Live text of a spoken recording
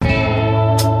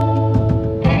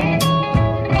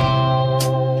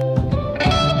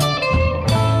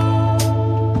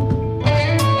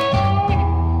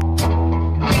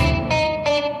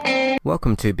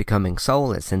welcome to Becoming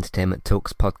Soul. It's Entertainment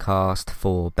Talks podcast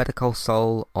for Better Call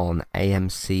Saul on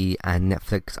AMC and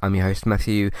Netflix. I'm your host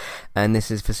Matthew, and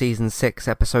this is for Season 6,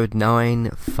 Episode 9,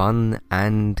 Fun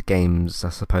and Games. I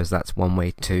suppose that's one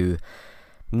way to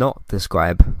not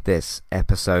describe this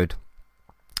episode.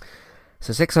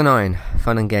 So 6 or 9,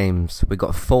 Fun and Games. We've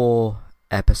got 4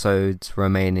 episodes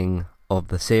remaining of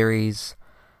the series.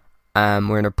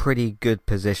 We're in a pretty good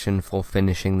position for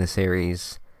finishing the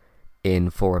series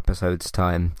in 4 episodes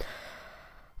time.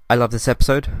 I love this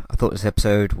episode. I thought this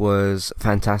episode was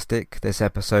fantastic. This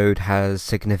episode has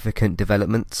significant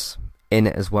developments in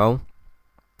it as well.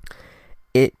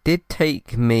 It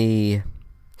took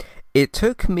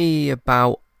me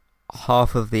about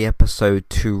half of the episode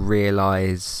to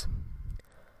realise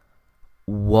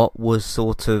what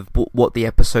the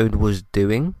episode was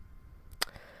doing.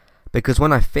 Because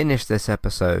when I finished this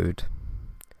episode,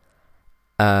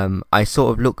 I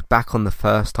sort of looked back on the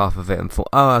first half of it and thought,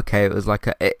 oh, okay, it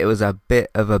was a bit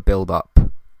of a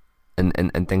build-up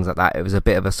and things like that. It was a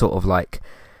bit of a sort of like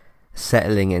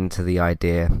settling into the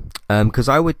idea. Because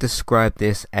I would describe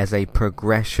this as a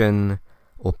progression,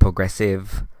 or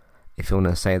progressive, if you want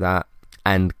to say that,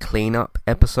 and clean-up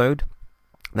episode.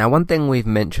 Now, one thing we've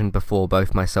mentioned before,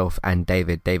 both myself and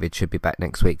David should be back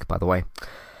next week, by the way.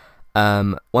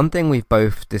 One thing we've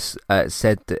both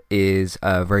said that is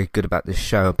very good about this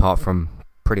show, apart from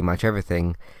pretty much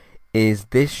everything, is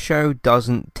this show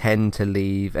doesn't tend to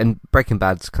leave, and Breaking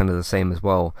Bad's kind of the same as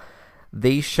well,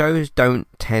 these shows don't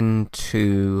tend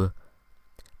to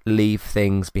leave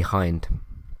things behind.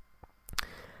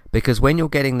 Because when you're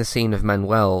getting the scene of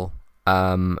Manuel,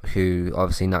 who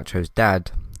obviously Nacho's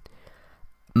dad,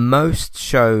 most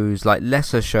shows, like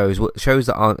lesser shows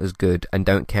that aren't as good and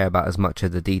don't care about as much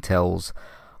of the details,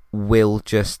 will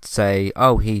just say,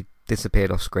 oh, he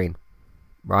disappeared off screen,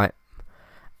 right?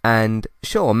 And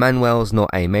sure, Manuel's not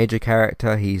a major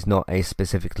character, he's not a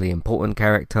specifically important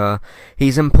character,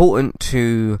 he's important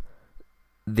to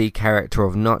the character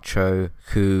of Nacho,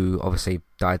 who obviously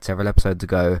died several episodes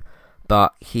ago,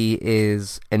 but he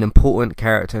is an important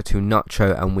character to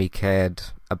Nacho, and we cared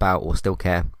about, or still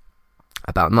care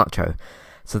about, Nacho.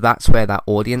 So that's where that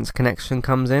audience connection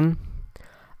comes in.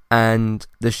 And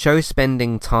the show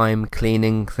spending time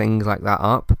cleaning things like that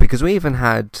up, because we even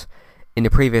had in the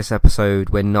previous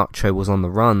episode when Nacho was on the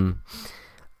run,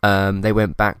 they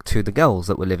went back to the girls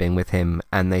that were living with him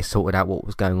and they sorted out what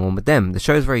was going on with them. The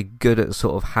show's very good at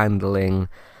sort of handling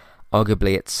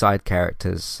arguably its side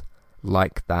characters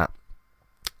like that.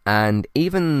 And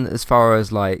even as far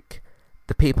as like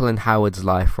the people in Howard's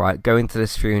life, right, going to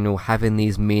this funeral, having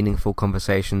these meaningful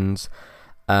conversations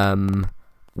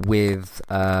with what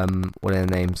are their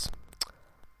names?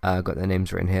 I've got their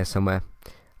names written here somewhere.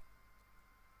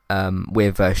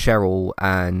 With Cheryl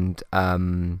and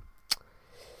some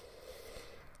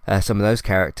of those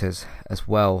characters as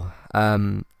well.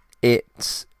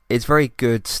 It's very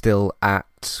good still at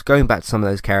going back to some of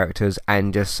those characters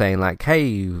and just saying like,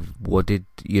 hey, what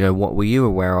were you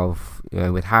aware of,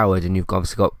 with Howard? And you've got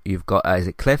is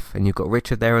it Cliff, and you've got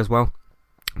Richard there as well,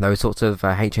 those sorts of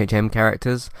HHM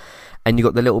characters, and you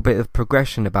got the little bit of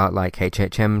progression about like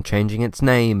HHM changing its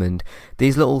name, and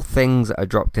these little things that are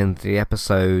dropped into the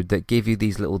episode that give you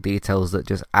these little details that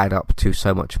just add up to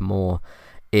so much more.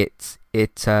 It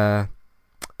cares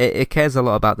a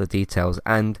lot about the details.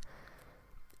 And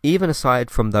even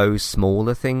aside from those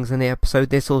smaller things in the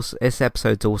episode, this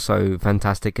episode's also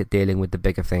fantastic at dealing with the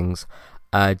bigger things.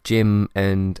 Jimmy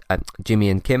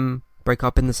and Kim break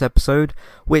up in this episode,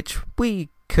 which we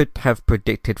could have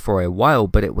predicted for a while,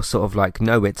 but it was sort of like,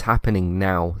 no, it's happening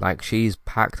now. Like, she's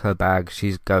packed her bag,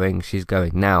 she's going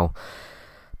now.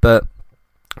 But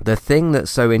the thing that's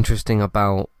so interesting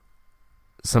about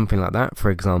something like that,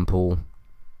 for example,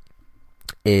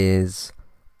 is,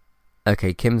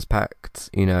 okay, Kim's packed,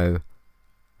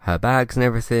 her bags and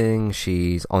everything.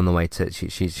 She's on the way to,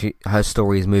 her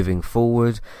story is moving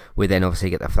forward. We then obviously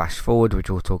get the flash forward, which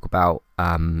we'll talk about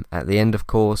at the end, of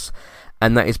course,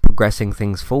 and that is progressing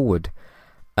things forward.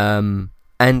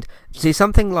 And see,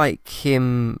 something like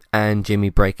Kim and Jimmy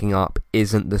breaking up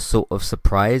isn't the sort of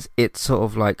surprise. It's sort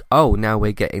of like, oh, now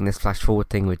we're getting this flash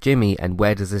forward thing with Jimmy, and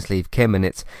where does this leave Kim? And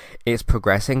it's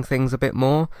progressing things a bit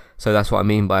more. So that's what I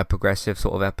mean by a progressive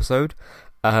sort of episode.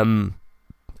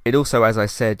 It also, as I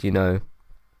said,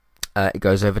 it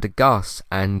goes over to Gus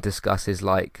and discusses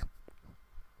like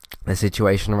the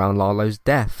situation around Lalo's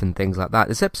death and things like that.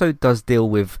 This episode does deal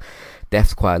with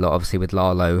death quite a lot, obviously, with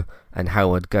Lalo and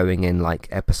Howard going in like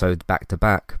episodes back to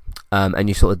back, and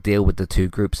you sort of deal with the two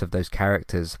groups of those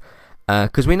characters.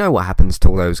 Because we know what happens to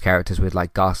all those characters with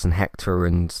like Gus and Hector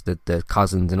and the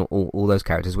cousins and all those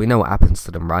characters. We know what happens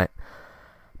to them, right?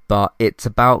 But it's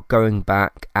about going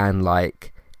back and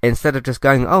like, instead of just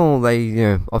going, oh,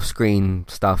 they, off-screen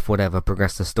stuff, whatever,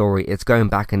 progress the story, it's going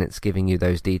back and it's giving you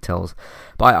those details.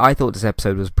 But I thought this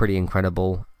episode was pretty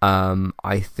incredible.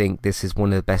 I think this is one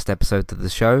of the best episodes of the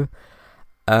show.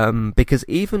 Because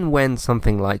even when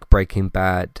something like Breaking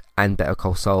Bad and Better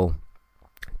Call Saul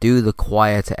do the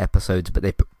quieter episodes, but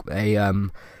they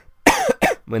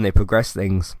when they progress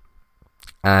things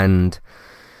and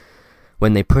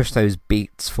when they push those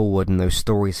beats forward and those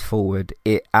stories forward,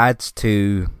 it adds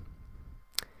to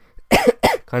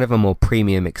kind of a more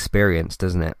premium experience,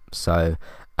 doesn't it? So,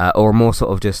 or a more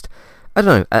sort of just, I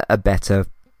don't know, a better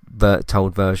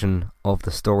told version of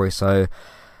the story. So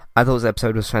I thought this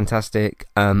episode was fantastic.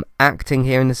 Acting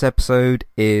here in this episode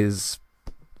is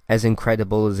as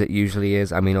incredible as it usually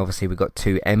is. I mean, obviously we've got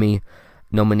 2 Emmy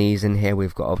nominees in here.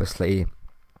 We've got obviously,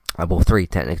 well, 3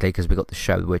 technically, because we got the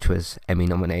show, which was Emmy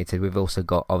nominated. We've also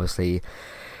got obviously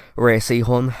Rhea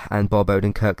Seehorn and Bob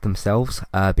Odenkirk themselves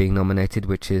being nominated,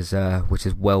 which is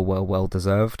well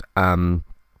deserved.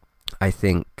 I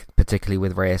think particularly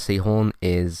with Rhea Seehorn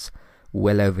is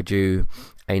well overdue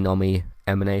a Nommy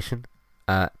emanation.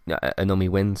 A Nommy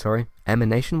win, sorry.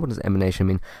 Emanation? What does emanation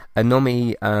mean? A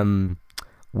Nommy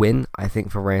win, I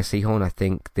think, for Rhea Seehorn. I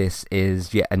think this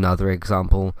is yet another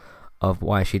example of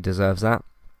why she deserves that.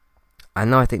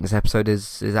 And I think this episode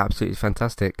is absolutely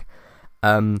fantastic.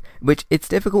 Which it's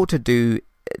difficult to do.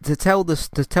 To tell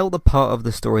the part of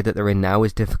the story that they're in now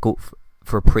is difficult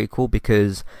for a prequel,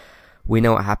 because we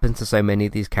know what happens to so many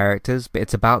of these characters, but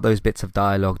it's about those bits of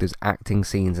dialogue, those acting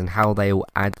scenes, and how they all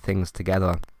add things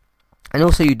together. And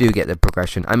also you do get the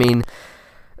progression. I mean,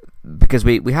 because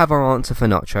we have our answer for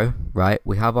Nacho, right?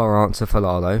 We have our answer for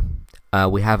Lalo.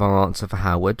 We have our answer for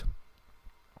Howard.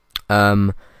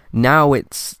 Now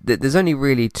there's only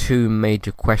really 2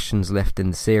 major questions left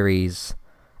in the series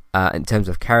in terms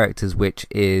of characters, which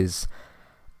is,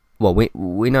 well,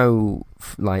 we know,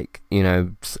 like,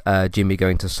 Jimmy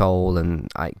going to Seoul and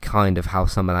like kind of how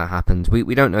some of that happens.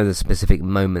 We don't know the specific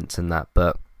moments in that,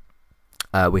 but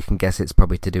we can guess it's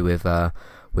probably to do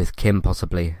with Kim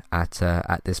possibly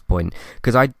at this point,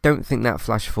 because I don't think that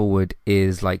flash forward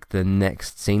is like the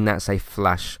next scene. That's a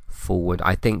flash forward.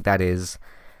 I think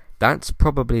that's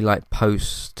probably like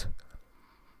post,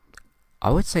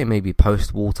 I would say maybe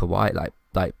post Walter White,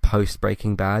 like post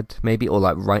Breaking Bad maybe, or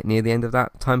like right near the end of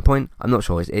that time point. I'm not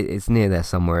sure. It's near there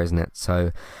somewhere, isn't it?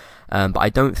 So but I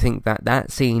don't think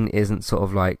that scene isn't sort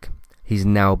of like he's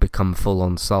now become full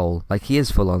on Soul. Like, he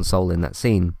is full on Soul in that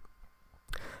scene,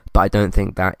 but I don't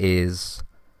think that is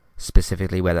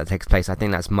specifically where that takes place. I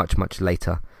think that's much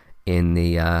later in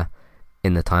the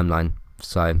timeline.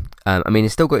 So I mean,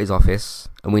 he's still got his office,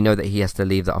 and we know that he has to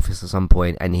leave the office at some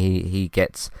point, and he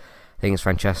gets, I think it's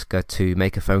Francesca, to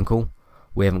make a phone call.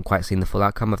 We haven't quite seen the full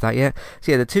outcome of that yet.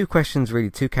 So yeah, the 2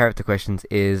 character questions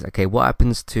is, okay, what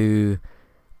happens to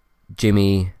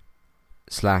Jimmy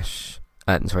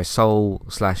Soul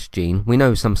 / Gene? We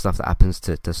know some stuff that happens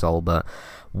to Soul, but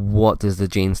what does the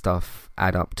Gene stuff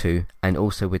add up to? And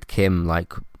also with Kim,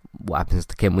 like, what happens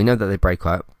to Kim? We know that they broke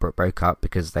up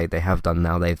because they have done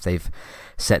now. They've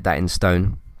set that in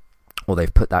stone, or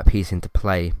they've put that piece into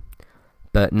play.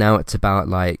 But now it's about,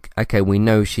 like, okay, we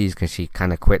know because she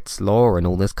kind of quits law and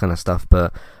all this kind of stuff,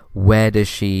 but where does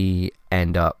she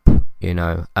end up?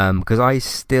 Because I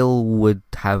still would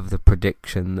have the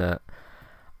prediction that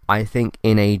I think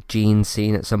in a Gene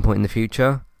scene at some point in the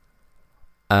future,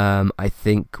 I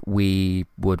think we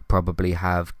would probably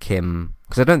have Kim,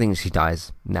 because I don't think she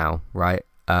dies now, right?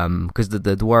 Because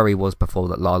the worry was before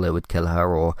that Lalo would kill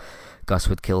her, or Gus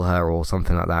would kill her, or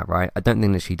something like that, right? I don't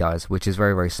think that she dies, which is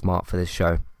very smart for this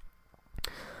show.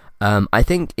 I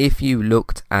think if you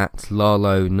looked at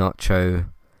Lalo, Nacho,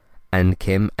 and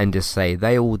Kim and just say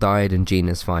they all died and Gene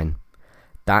is fine,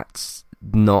 that's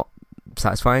not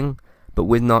satisfying. But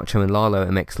with Nacho and Lalo,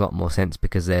 it makes a lot more sense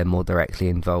because they're more directly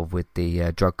involved with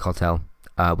the drug cartel,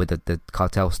 with the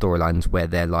cartel storylines where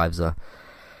their lives are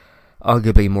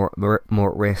arguably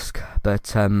more at risk.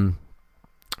 But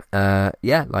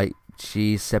yeah, like,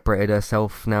 she's separated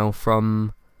herself now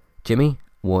from Jimmy.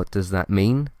 What does that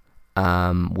mean?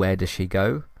 Where does she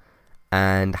go?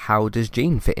 And how does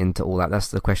Gene fit into all that? That's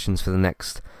the questions for the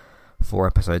next 4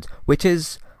 episodes, which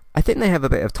is, I think they have a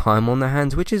bit of time on their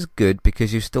hands, which is good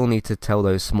because you still need to tell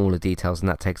those smaller details, and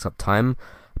that takes up time.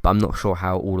 But I'm not sure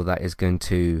how all of that is going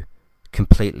to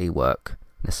completely work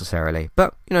necessarily.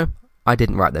 But I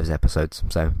didn't write those episodes,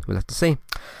 so we'll have to see.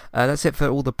 That's it for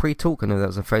all the pre-talk. I know that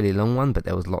was a fairly long one, but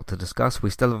there was a lot to discuss. We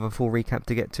still have a full recap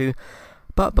to get to,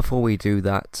 but before we do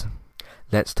that,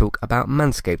 let's talk about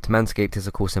Manscaped. Manscaped is,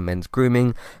 of course, a men's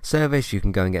grooming service. You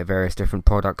can go and get various different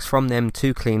products from them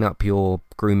to clean up your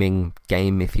grooming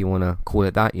game, if you want to call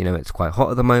it that. You know, it's quite hot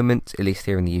at the moment, at least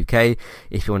here in the UK,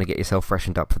 if you want to get yourself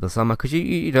freshened up for the summer, because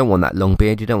you don't want that long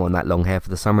beard, you don't want that long hair for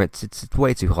the summer. It's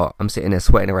way too hot. I'm sitting there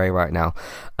sweating away right now.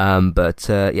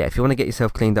 Yeah, if you want to get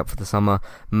yourself cleaned up for the summer,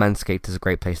 Manscaped is a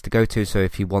great place to go to. So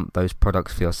if you want those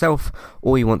products for yourself,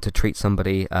 or you want to treat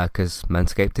somebody, because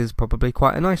Manscaped is probably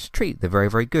quite a nice treat. They're very,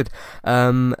 very good.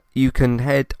 You can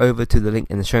head over to the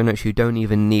link in the show notes. You don't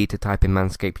even need to type in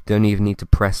Manscaped. You don't even need to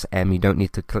press M. You don't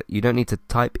need to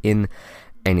type in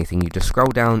anything. You just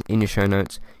scroll down in your show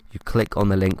notes. You click on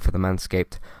the link for the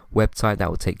Manscaped website. That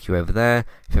will take you over there.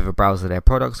 If you have a browse of their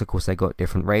products, of course, they got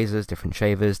different razors, different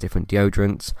shavers, different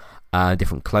deodorants,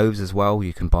 different clothes as well.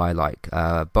 You can buy like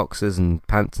boxers and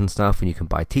pants and stuff, and you can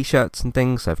buy t-shirts and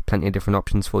things. So plenty of different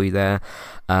options for you there.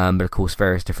 But of course,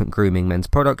 various different grooming men's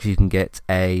products. You can get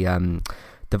a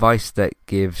device that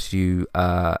gives you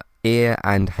ear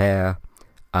and hair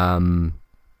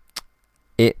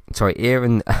ear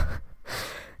and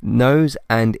nose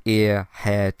and ear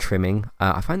hair trimming.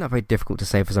 I find that very difficult to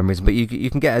say for some reason, but you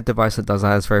can get a device that does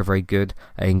that. It's very, very good.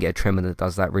 You can get a trimmer that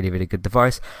does that. Really, really good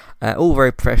device. All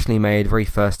very professionally made, very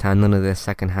first hand. None of this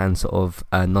second hand sort of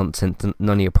nonsense.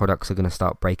 None of your products are going to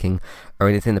start breaking or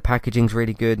anything. The packaging's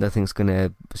really good. Nothing's going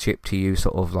to ship to you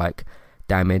sort of like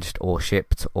damaged or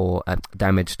shipped or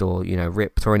damaged or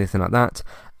ripped or anything like that.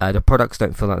 The products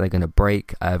don't feel like they're going to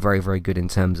break. Very, very good in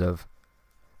terms of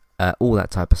all that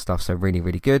type of stuff, so really,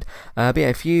 really good. But yeah,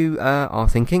 if you are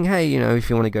thinking, hey, if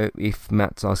you want to go, if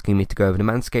Matt's asking me to go over to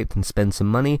Manscaped and spend some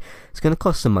money, it's going to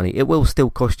cost some money. It will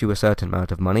still cost you a certain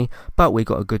amount of money, but we've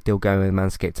got a good deal going with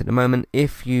Manscaped at the moment.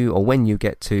 When you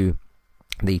get to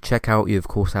the checkout, you of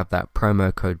course have that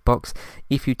promo code BOX.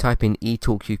 If you type in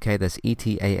eTalk UK, that's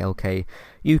ETALK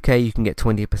UK, you can get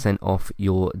 20% off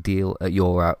your deal,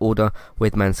 your order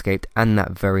with Manscaped, and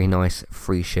that very nice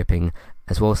free shipping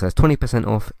as well. So that's 20%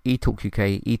 off eTalk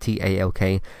UK,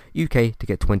 ETALK UK, to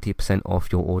get 20%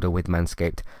 off your order with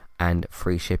Manscaped and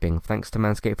free shipping. Thanks to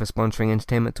Manscaped for sponsoring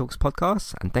Entertainment Talks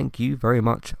podcasts, and thank you very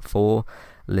much for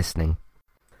listening.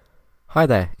 Hi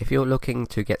there, if you're looking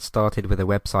to get started with a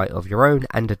website of your own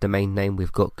and a domain name, we've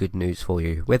got good news for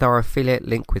you. With our affiliate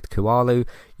link with Kualu,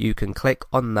 you can click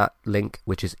on that link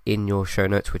which is in your show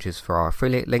notes, which is for our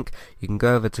affiliate link. You can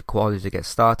go over to Kualu to get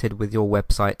started with your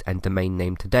website and domain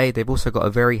name today. They've also got a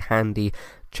very handy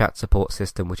chat support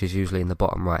system, which is usually in the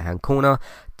bottom right hand corner,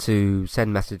 to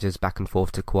send messages back and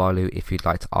forth to Kualu if you'd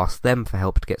like to ask them for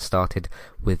help to get started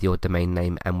with your domain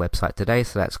name and website today.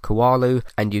 So that's Kualu,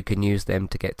 and you can use them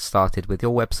to get started with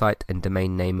your website and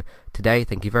domain name today.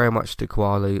 Thank you very much to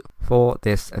Kualu for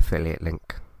this affiliate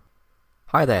link.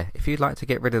 Hi there, if you'd like to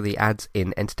get rid of the ads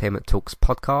in Entertainment Talks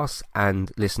podcasts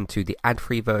and listen to the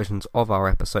ad-free versions of our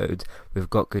episodes, we've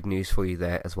got good news for you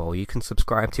there as well. You can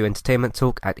subscribe to Entertainment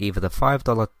Talk at either the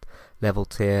 $5 level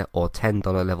tier or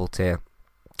 $10 level tier.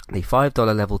 The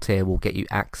 $5 level tier will get you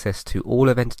access to all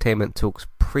of Entertainment Talk's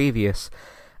previous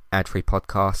ad-free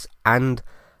podcasts and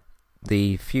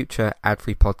the future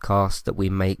ad-free podcasts that we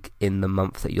make in the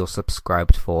month that you're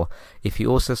subscribed for. If you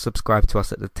also subscribe to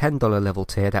us at the $10 level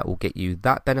tier, that will get you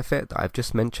that benefit that I've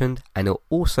just mentioned, and it'll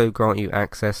also grant you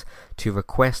access to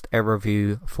request a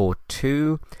review for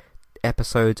 2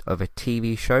 episodes of a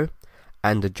TV show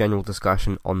and a general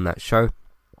discussion on that show,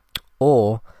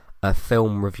 or a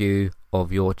film review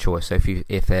of your choice. So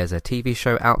if there's a TV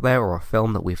show out there or a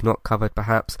film that we've not covered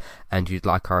perhaps, and you'd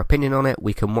like our opinion on it,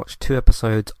 we can watch 2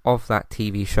 episodes of that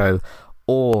TV show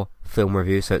or film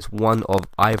review. So it's one of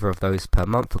either of those per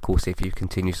month. Of course, if you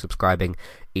continue subscribing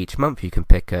each month, you can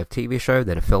pick a TV show,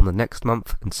 then a film the next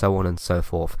month, and so on and so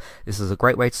forth. This is a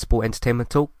great way to support Entertainment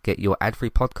Talk, get your ad-free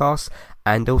podcasts,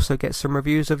 and also get some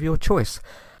reviews of your choice.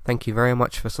 Thank you very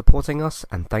much for supporting us,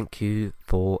 and thank you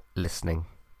for listening.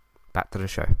 Back to the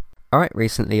show. Alright,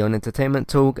 recently on Entertainment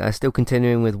Talk, still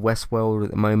continuing with Westworld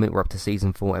at the moment. We're up to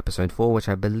Season 4, Episode 4, which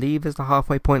I believe is the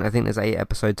halfway point. I think there's 8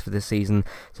 episodes for this season,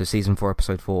 so Season 4,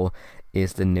 Episode 4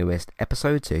 is the newest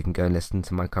episode, so you can go and listen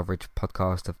to my coverage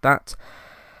podcast of that.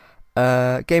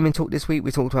 Gaming Talk this week,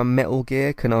 we talked about Metal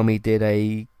Gear. Konami did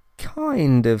a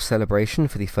kind of celebration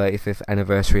for the 35th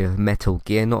anniversary of Metal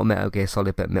Gear, not Metal Gear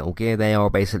Solid, but Metal Gear. They are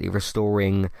basically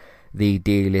restoring the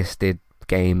delisted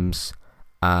games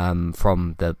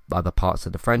from the other parts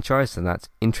of the franchise, and that's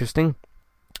interesting.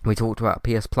 We talked about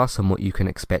PS Plus and what you can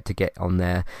expect to get on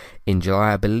there in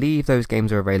July. I believe those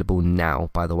games are available now,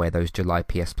 by the way, those July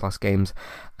PS Plus games,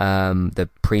 the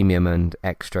premium and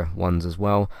extra ones as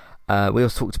well. We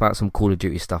also talked about some Call of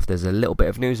Duty stuff. There's a little bit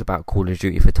of news about Call of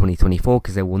Duty for 2024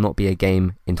 because there will not be a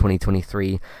game in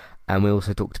 2023. And we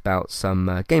also talked about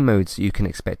some game modes you can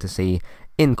expect to see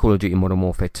in Call of Duty Modern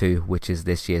Warfare 2, which is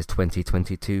this year's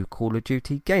 2022 Call of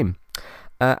Duty game.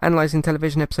 Analyzing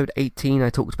Television episode 18,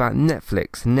 I talked about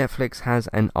Netflix. Netflix has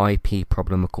an IP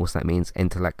problem, of course that means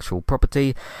intellectual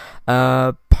property.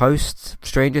 Post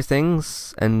Stranger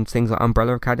Things and things like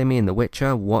Umbrella Academy and The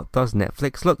Witcher, what does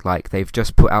Netflix look like? They've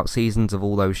just put out seasons of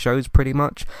all those shows pretty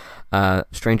much.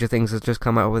 Stranger Things has just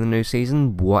come out with a new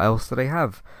season. What else do they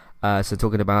have? So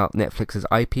talking about Netflix's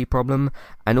IP problem,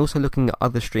 and also looking at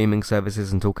other streaming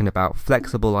services and talking about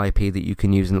flexible IP that you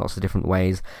can use in lots of different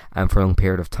ways and for a long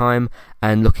period of time,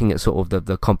 and looking at sort of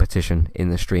the competition in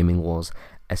the streaming wars,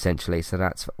 essentially. So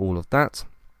that's all of that.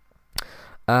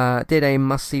 Did a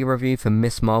must-see review for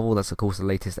Miss Marvel. That's of course the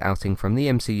latest outing from the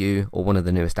MCU, or one of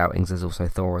the newest outings. There's also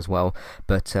Thor as well,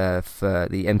 but for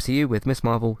the MCU with Miss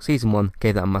Marvel Season 1,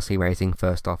 gave that a must-see rating.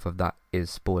 First off of that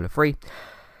is spoiler-free.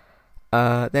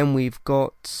 Then we've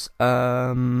got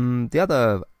the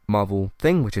other Marvel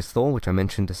thing, which is Thor, which I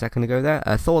mentioned a second ago there.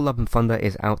 Thor Love and Thunder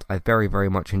is out. I very, very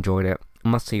much enjoyed it.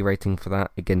 Must-see rating for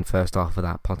that. Again, first half of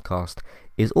that podcast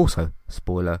is also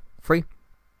spoiler-free.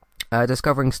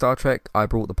 Discovering Star Trek, I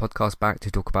brought the podcast back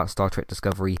to talk about Star Trek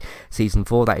Discovery Season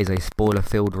 4. That is a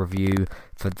spoiler-filled review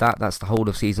for that. That's the whole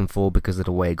of Season 4 because of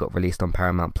the way it got released on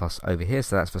Paramount Plus over here.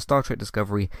 So that's for Star Trek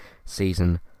Discovery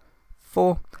Season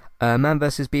 4. Man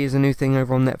vs. Bee is a new thing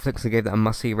over on Netflix. I gave that a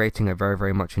must-see rating. I very,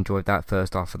 very much enjoyed that.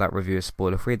 First half of that review is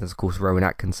spoiler-free. There's, of course, Rowan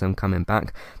Atkinson coming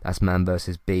back. That's Man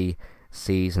vs. Bee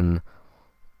Season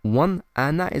 1.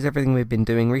 And that is everything we've been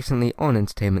doing recently on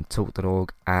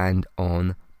entertainmenttalk.org and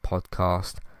on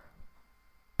podcast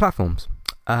platforms.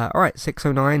 Alright,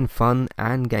 609, fun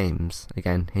and games.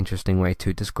 Again, interesting way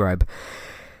to describe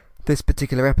this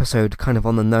particular episode, kind of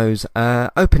on the nose.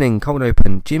 Cold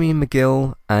open. Jimmy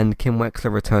McGill and Kim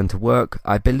Wexler return to work.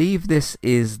 I believe this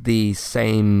is the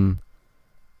same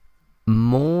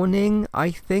morning,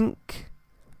 I think,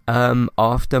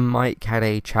 after Mike had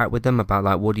a chat with them about,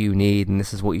 like, what do you need, and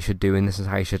this is what you should do, and this is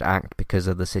how you should act because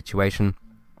of the situation.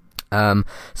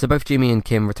 So both Jimmy and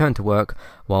Kim return to work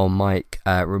while Mike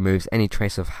removes any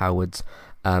trace of Howard's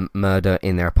murder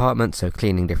in their apartment, so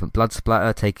cleaning different blood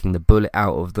splatter, taking the bullet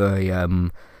out of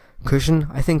the cushion,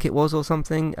 I think it was, or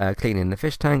something, cleaning the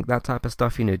fish tank, that type of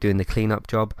stuff, doing the cleanup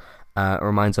job.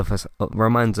 Reminds us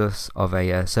of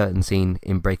a certain scene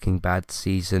in Breaking Bad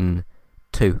Season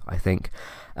 2, I think.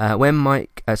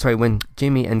 When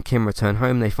Jimmy and Kim return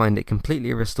home, they find it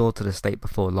completely restored to the state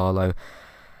before Lalo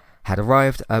had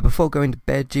arrived. Before going to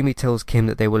bed, Jimmy tells Kim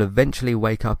that they will eventually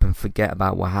wake up and forget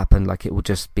about what happened, like it will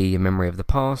just be a memory of the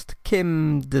past.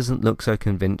 Kim doesn't look so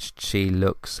convinced. She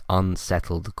looks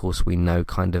unsettled. Of course, we know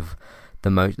kind of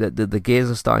the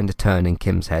gears are starting to turn in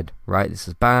Kim's head, right? This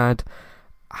is bad.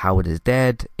 Howard is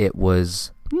dead. It was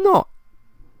not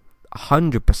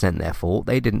 100% their fault.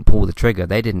 They didn't pull the trigger.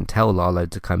 They didn't tell Lalo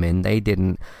to come in. They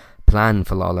didn't plan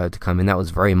for Lalo to come in. That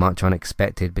was very much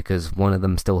unexpected because one of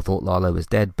them still thought Lalo was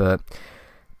dead, but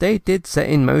they did set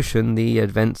in motion the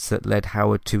events that led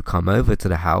Howard to come over to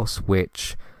the house,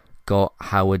 which got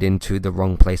Howard into the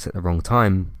wrong place at the wrong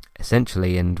time,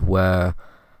 essentially, and were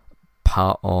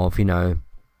part of,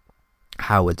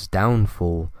 Howard's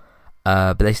downfall.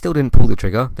 But they still didn't pull the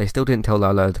trigger. They still didn't tell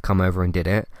Lalo to come over and did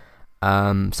it.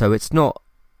 So it's not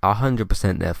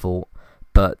 100% their fault.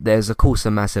 But there's, of course,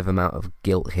 a massive amount of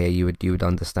guilt here. You would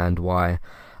understand why.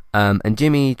 And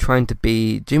Jimmy's trying to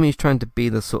be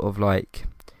the sort of, like,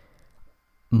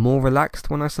 more relaxed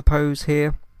one, I suppose,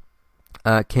 here.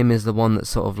 Kim is the one that's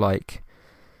sort of like,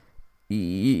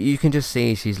 you can just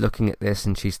see she's looking at this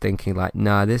and she's thinking, like,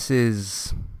 nah, this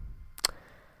is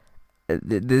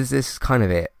kind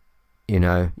of it.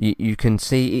 You can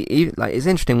see, like, it's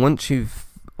interesting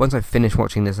once I've finished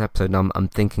watching this episode and I'm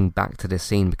thinking back to this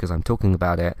scene because I'm talking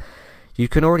about it, you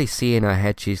can already see in her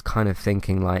head she's kind of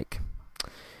thinking, like,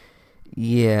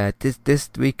 yeah, this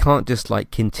we can't just,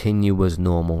 like, continue as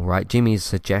normal, right? Jimmy's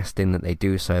suggesting that they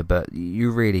do so, but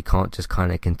you really can't just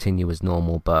kind of continue as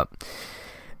normal. But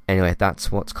anyway,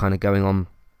 that's what's kind of going on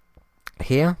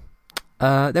here.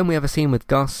 Then we have a scene with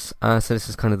Gus, so this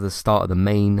is kind of the start of the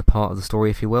main part of the story,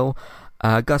 if you will.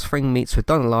 Gus Fring meets with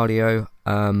Don Eladio,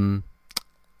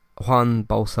 Juan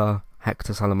Bolsa,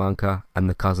 Hector Salamanca, and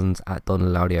the cousins at Don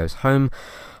Eladio's home.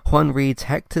 Juan reads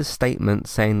Hector's statement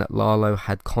saying that Lalo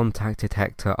had contacted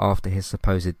Hector after his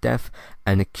supposed death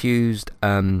and accused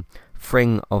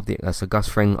Gus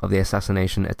Fring of the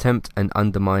assassination attempt and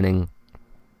undermining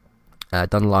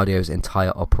Don Eladio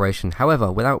entire operation.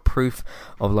 However, without proof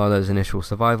of Lalo's initial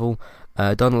survival,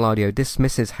 Don Eladio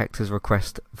dismisses Hector's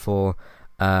request for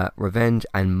revenge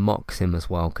and mocks him as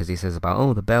well, because he says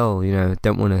about, the bell,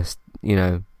 don't want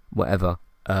to, whatever.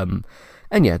 And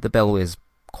yeah, the bell is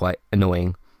quite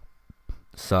annoying.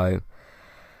 So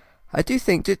I do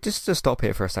think, just to stop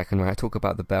here for a second, when I talk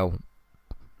about the bell,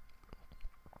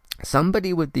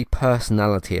 somebody with the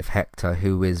personality of Hector,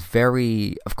 who is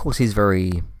he's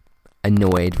very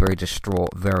annoyed, very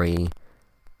distraught, very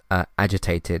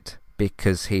agitated,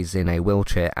 because he's in a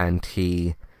wheelchair, and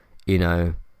he,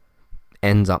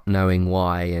 ends up knowing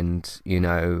why, and,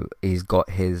 he's got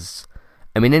his...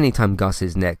 I mean, anytime Gus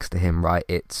is next to him, right,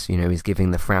 it's, he's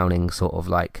giving the frowning sort of,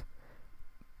 like,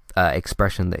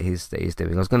 expression that he's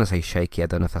doing. I was going to say shaky, I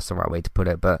don't know if that's the right way to put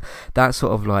it, but that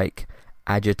sort of, like,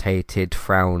 agitated,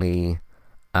 frowny,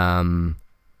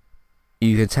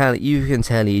 you can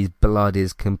tell his blood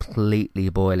is completely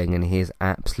boiling and he is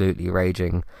absolutely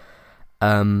raging.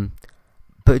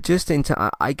 But just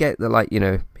I get that, like,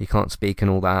 he can't speak and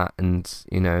all that, and,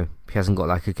 he hasn't got,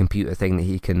 like, a computer thing that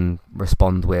he can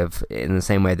respond with in the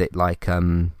same way that, like,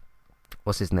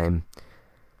 what's his name?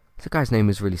 The guy's name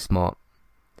is really smart.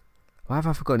 Why have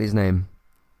I forgotten his name?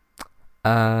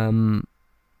 Oh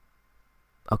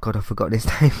God, I've forgotten his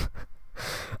name.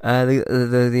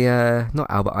 Not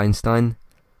Albert Einstein.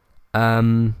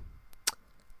 I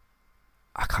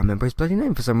can't remember his bloody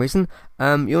name for some reason.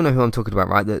 You'll know who I'm talking about,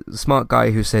 right? The smart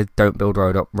guy who said don't build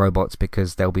robots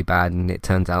because they'll be bad, and it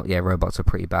turns out, yeah, robots are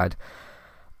pretty bad.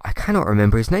 I cannot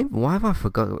remember his name. Why have I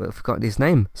forgotten his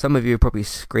name? Some of you are probably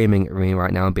screaming at me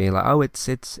right now and being like, "Oh, it's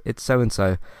so and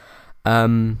so."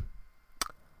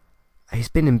 He's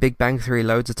been in Big Bang Theory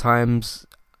loads of times.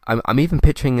 I'm even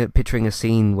picturing a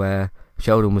scene where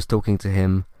Sheldon was talking to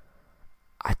him.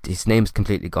 His name's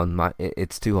completely gone.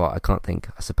 It's too hot. I can't think,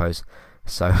 I suppose.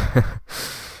 So,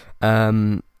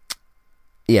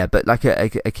 yeah, but like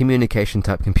a communication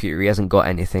type computer, he hasn't got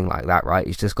anything like that, right?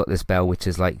 He's just got this bell, which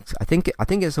is like, I think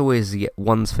it's always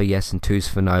ones for yes and twos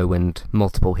for no, and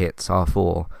multiple hits are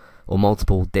for, or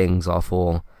multiple dings are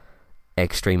for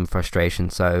extreme frustration.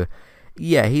 So,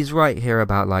 yeah, he's right here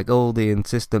about, like, the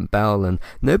insistent bell, and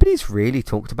nobody's really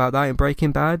talked about that in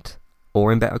Breaking Bad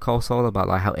or in Better Call Saul, about,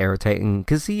 like, how irritating,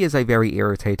 because he is a very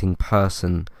irritating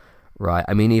person, right?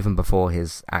 I mean, even before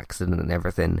his accident and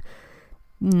everything,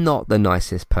 not the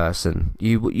nicest person.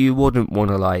 You wouldn't want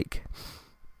to, like,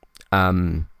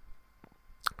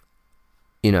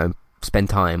 spend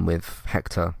time with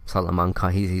Hector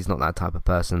Salamanca. He's not that type of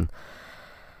person.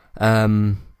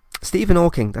 Stephen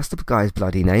Hawking, that's the guy's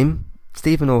bloody name.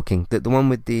 Stephen Hawking, the one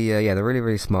with the really,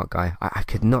 really smart guy. I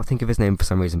could not think of his name for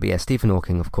some reason, but yeah, Stephen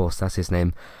Hawking, of course, that's his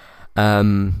name.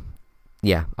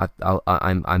 Yeah,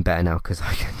 I'm better now because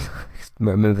I can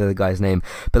remember the guy's name.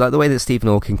 But like the way that Stephen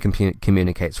Hawking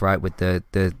communicates, right, with the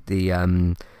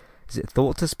is it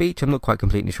thought to speech? I'm not quite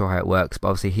completely sure how it works, but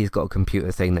obviously he's got a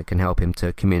computer thing that can help him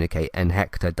to communicate, and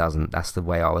Hector doesn't. That's the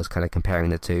way I was kind of comparing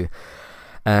the two.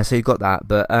 So you got that,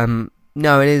 but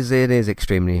no, it is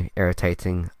extremely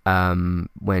irritating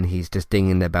when he's just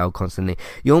dinging the bell constantly.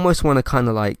 You almost want to kind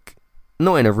of, like,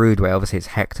 not in a rude way, obviously it's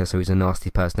Hector, so he's a nasty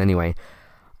person anyway.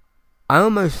 I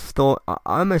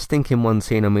almost think in one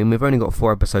scene, I mean, we've only got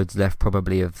 4 episodes left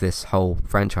probably of this whole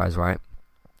franchise, right?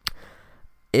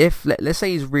 If, let's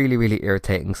say he's really, really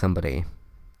irritating somebody,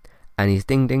 and he's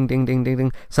ding, ding, ding, ding, ding,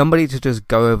 ding, somebody to just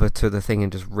go over to the thing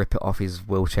and just rip it off his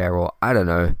wheelchair, or, I don't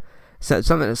know, so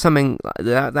something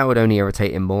that would only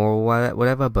irritate him more or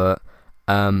whatever, but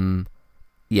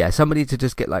yeah, somebody to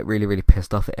just get, like, really, really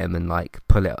pissed off at him and, like,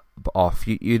 pull it off.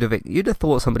 You'd have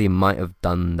thought somebody might have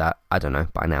done that, I don't know,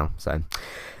 by now. So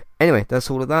anyway,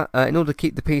 that's all of that. In order to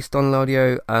keep the peace, Don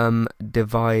Eladio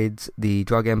divides the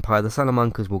drug empire. The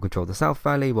Salamancas will control the South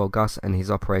Valley, while Gus and his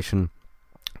operation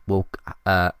will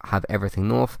have everything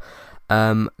north.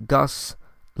 Gus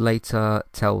later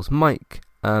tells Mike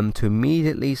to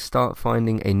immediately start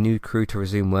finding a new crew to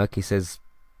resume work. He says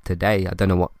today, I don't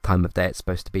know what time of day it's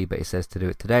supposed to be, but he says to do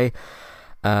it today,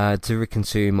 to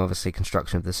reconsume, obviously,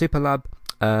 construction of the super lab.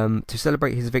 To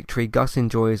celebrate his victory, Gus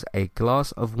enjoys a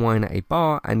glass of wine at a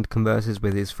bar and converses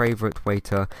with his favourite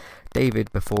waiter,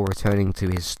 David, before returning to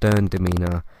his stern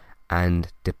demeanour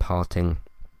and departing.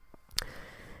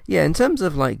 Yeah, in terms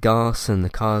of, like, Gus and the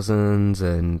cousins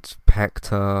and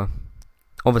Hector,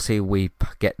 obviously we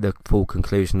get the full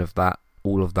conclusion of that,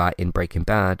 all of that in Breaking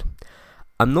Bad.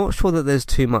 I'm not sure that there's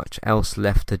too much else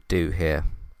left to do here.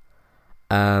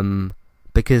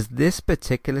 because this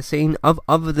particular scene,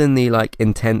 other than the like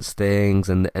intense things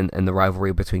and the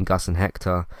rivalry between Gus and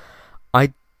Hector,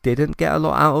 I didn't get a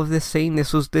lot out of this scene.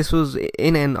 This was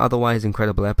in an otherwise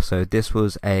incredible episode. This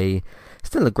was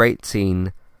still a great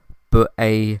scene, but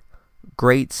a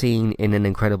great scene in an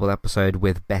incredible episode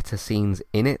with better scenes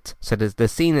in it. So the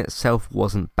scene itself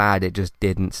wasn't bad, it just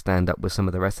didn't stand up with some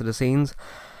of the rest of the scenes.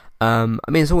 I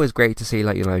mean, it's always great to see,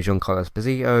 like, you know, Giancarlo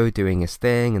Esposito doing his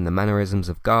thing and the mannerisms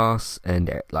of Gus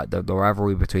and like the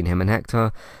rivalry between him and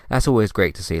Hector. That's always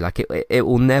great to see. Like, it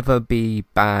will never be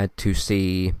bad to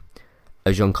see a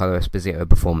Giancarlo Esposito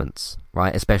performance,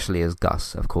 right? Especially as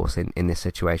Gus, of course, in this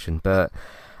situation. But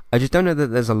I just don't know that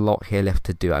there's a lot here left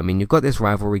to do. I mean, you've got this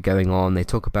rivalry going on. They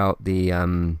talk about the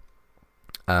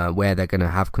where they're going to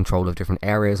have control of different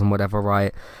areas and whatever,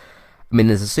 right? I mean,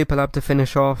 there's a super lab to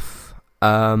finish off.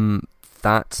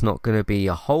 That's not going to be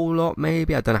a whole lot,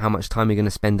 maybe. I don't know how much time you're going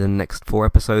to spend in the next 4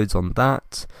 episodes on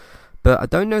that. But I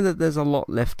don't know that there's a lot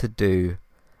left to do.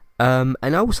 And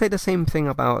I will say the same thing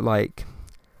about, like,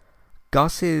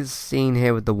 Gus's scene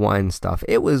here with the wine stuff.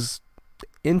 It was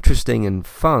interesting and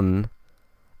fun.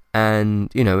 And,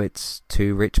 you know, it's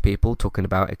 2 rich people talking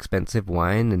about expensive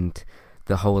wine and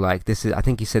the whole, like, this is, I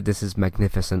think he said this is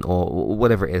magnificent or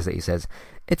whatever it is that he says.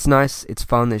 It's nice, it's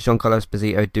fun, it's Giancarlo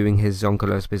Esposito doing his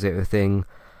Giancarlo Esposito thing,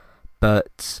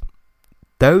 but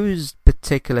those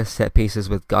particular set pieces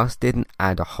with Gus didn't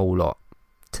add a whole lot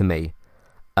to me.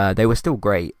 They were still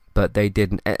great, but they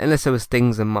didn't, unless there was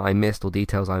things I missed or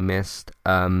details I missed.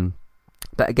 But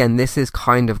again, this is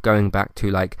kind of going back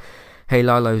to, like, hey,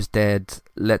 Lalo's dead,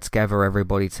 let's gather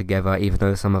everybody together, even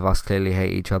though some of us clearly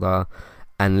hate each other,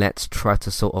 and let's try to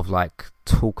sort of, like,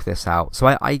 talk this out.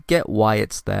 So I get why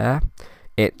it's there.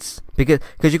 It's because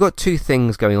you've got 2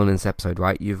 things going on in this episode,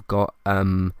 right? You've got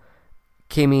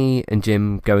Kimmy and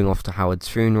Jim going off to Howard's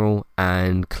funeral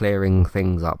and clearing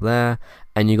things up there,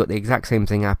 and you got the exact same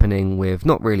thing happening with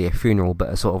not really a funeral, but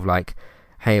a sort of like,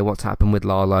 hey, what's happened with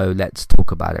Lalo? Let's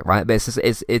talk about it, right? But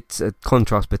it's a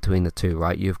contrast between the 2,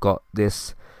 right? You've got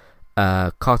this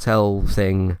cartel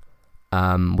thing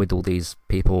with all these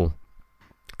people,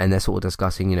 and they're sort of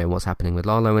discussing, you know, what's happening with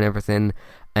Lalo and everything,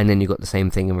 and then you've got the same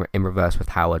thing in reverse with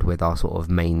Howard, with our sort of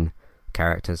main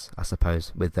characters, I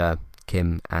suppose, with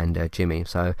Kim and Jimmy.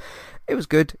 So it was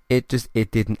good. It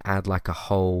didn't add like a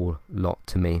whole lot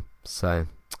to me. So,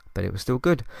 but it was still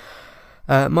good.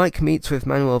 Mike meets with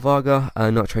Manuel Varga,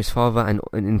 Nacho's father, and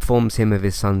informs him of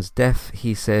his son's death.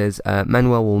 He says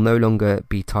Manuel will no longer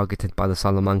be targeted by the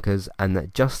Salamancas, and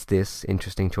that justice,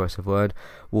 interesting choice of word,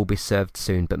 will be served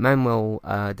soon. But Manuel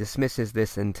dismisses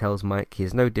this and tells Mike he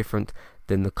is no different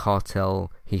than the cartel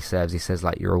he serves. He says,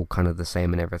 like, you're all kind of the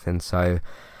same and everything. So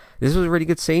this was a really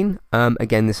good scene.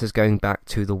 Again, this is going back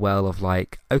to the well of,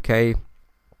 like, okay,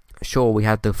 sure, we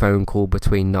had the phone call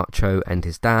between Nacho and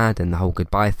his dad and the whole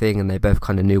goodbye thing, and they both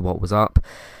kind of knew what was up.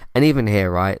 And even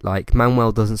here, right, like,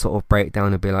 Manuel doesn't sort of break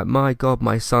down and be like, my God,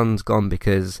 my son's gone,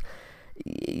 because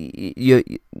you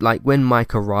like, when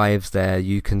Mike arrives there,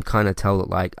 you can kind of tell that,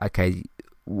 like, okay,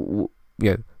 you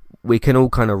know, we can all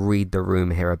kind of read the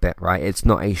room here a bit, right? It's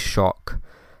not a shock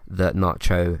that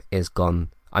Nacho is gone.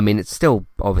 I mean, it's still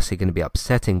obviously going to be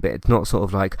upsetting, but it's not sort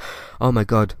of like, oh my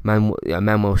God,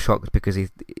 Manuel's shocked because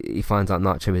he finds out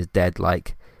Nacho is dead.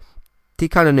 Like, he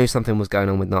kind of knew something was going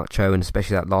on with Nacho, and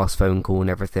especially that last phone call and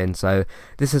everything. So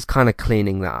this is kind of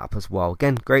cleaning that up as well.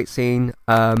 Again, great scene.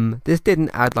 This didn't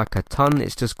add like a ton.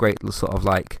 It's just great, sort of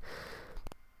like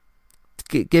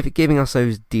giving us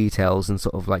those details and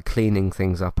sort of like cleaning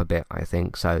things up a bit, I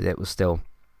think. So it was still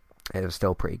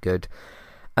pretty good.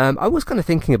 I was kind of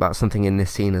thinking about something in this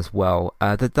scene as well.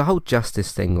 The whole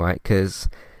justice thing, right? Because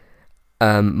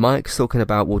Mike's talking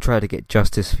about, we'll try to get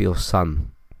justice for your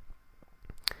son.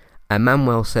 And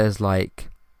Manuel says, like,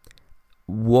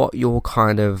 what you're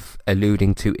kind of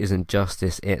alluding to isn't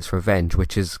justice, it's revenge,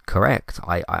 which is correct.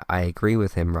 I agree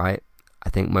with him, right? I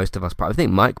think most of us, I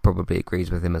think Mike probably agrees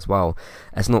with him as well.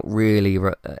 It's not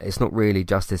really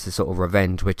justice, it's sort of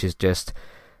revenge, which is just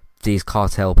these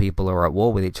cartel people are at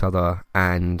war with each other,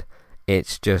 and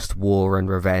it's just war and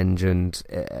revenge and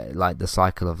like the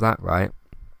cycle of that, right?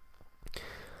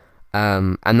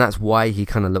 And that's why he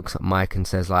kind of looks at Mike and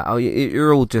says, like, oh,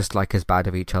 you're all just like as bad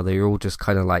of each other, you're all just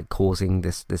kind of like causing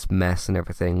this mess and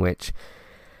everything, which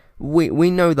we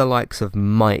know the likes of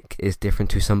Mike is different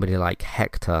to somebody like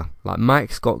Hector. Like,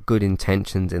 Mike's got good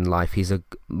intentions in life.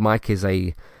 Mike is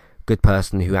a good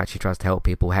person who actually tries to help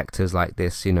people. Hector's like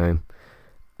this, you know,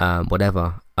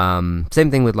 whatever.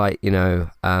 Same thing with, like, you know,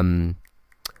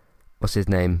 what's his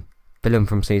name? Villain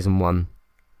from season 1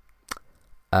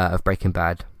 of Breaking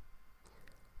Bad.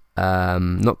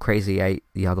 Not Crazy 8,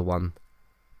 the other one.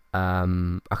 I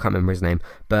can't remember his name,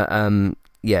 but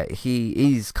yeah,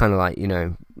 he's kind of like, you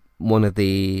know, one of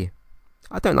the,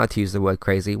 I don't like to use the word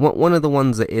crazy, one of the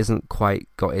ones that isn't quite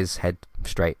got his head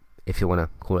straight, if you want to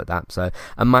call it that. So,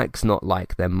 and Mike's not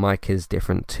like them. Mike is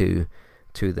different to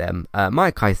them.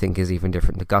 Mike, I think, is even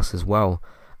different to Gus as well.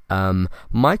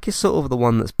 Mike is sort of the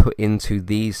one that's put into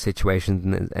these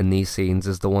situations and these scenes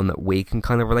as the one that we can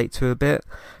kind of relate to a bit.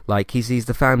 Like, he's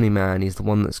the family man. He's the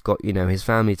one that's got, you know, his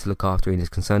family to look after and is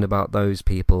concerned about those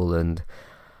people. And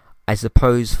I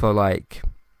suppose for, like,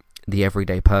 the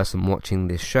everyday person watching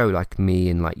this show, like me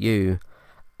and like you,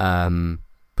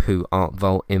 who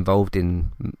aren't involved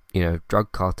in, you know,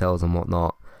 drug cartels and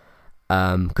whatnot,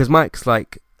 because Mike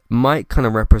kind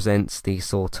of represents the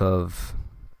sort of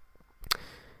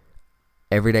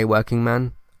everyday working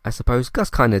man, I suppose. Gus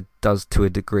kind of does to a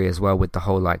degree as well with the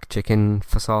whole like chicken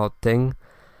facade thing.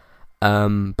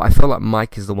 But I feel like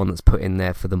Mike is the one that's put in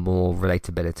there for the more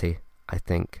relatability, I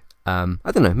think. I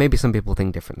don't know, maybe some people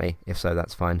think differently. If so,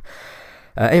 that's fine.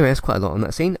 Anyway, that's quite a lot on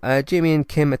that scene. Jimmy and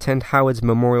Kim attend Howard's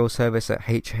memorial service at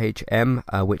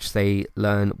HHM, which they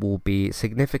learn will be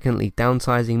significantly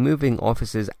downsizing, moving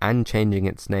offices, and changing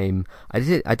its name. I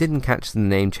didn't catch the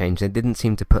name change. They didn't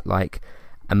seem to put like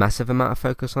a massive amount of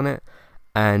focus on it,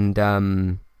 and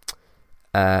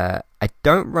I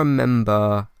don't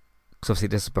remember, because obviously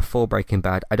this is before Breaking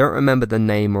Bad. I don't remember the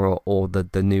name or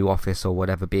the new office or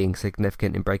whatever being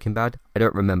significant in Breaking Bad. I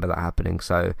don't remember that happening,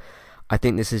 so I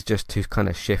think this is just to kind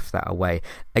of shift that away.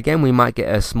 Again, we might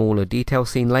get a smaller detail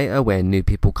scene later where new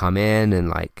people come in and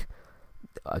like,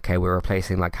 okay, we're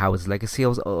replacing like Howard's legacy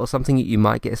or something. You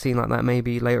might get a scene like that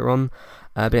maybe later on.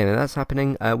 But anyway, that's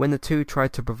happening. When the two try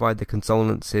to provide the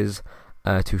condolences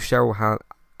to Cheryl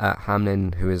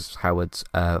Hamlin, who is Howard's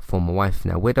former wife,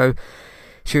 now widow,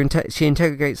 she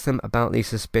interrogates them about the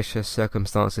suspicious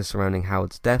circumstances surrounding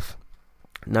Howard's death.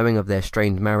 Knowing of their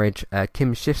strained marriage,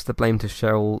 Kim shifts the blame to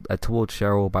towards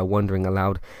Cheryl by wondering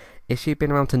aloud if she'd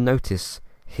been around to notice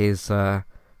his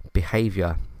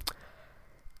behaviour.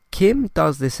 Kim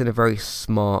does this in a very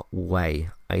smart way,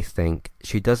 I think.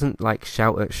 She doesn't like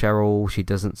shout at Cheryl. She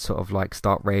doesn't sort of like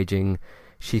start raging.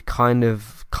 She kind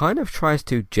of tries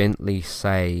to gently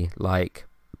say like,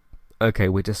 okay,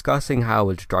 we're discussing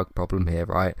Howard's drug problem here,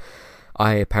 right?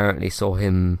 I apparently saw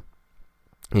him,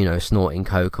 you know, snorting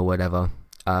coke or whatever,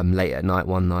 late at night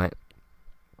one night,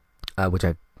 which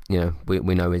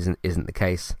we know isn't the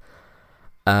case.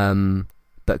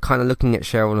 But kind of looking at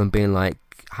Cheryl and being like,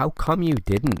 how come you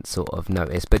didn't sort of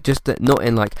notice? But just not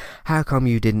in like, how come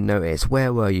you didn't notice?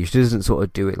 Where were you? She doesn't sort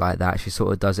of do it like that. She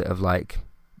sort of does it of like,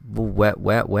 well,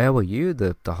 where were you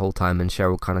the whole time? And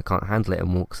Cheryl kind of can't handle it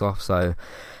and walks off. So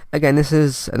again, this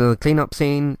is another cleanup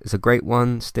scene. It's a great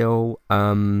one still.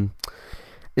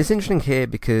 It's interesting here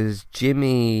because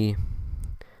Jimmy's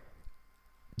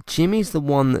the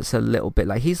one that's a little bit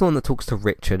like, he's the one that talks to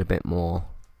Richard a bit more,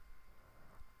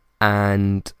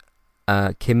 and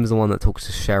Kim's the one that talks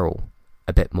to Cheryl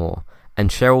a bit more, and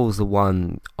Cheryl's the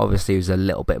one obviously who's a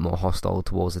little bit more hostile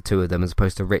towards the two of them as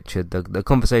opposed to Richard. The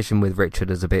conversation with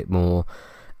Richard is a bit more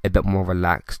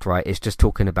relaxed, right? It's just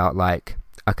talking about like,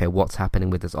 okay, what's happening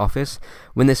with this office.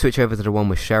 When they switch over to the one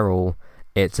with Cheryl,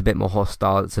 it's a bit more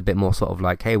hostile. It's a bit more sort of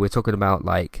like, hey, we're talking about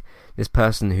like this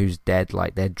person who's dead,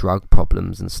 like their drug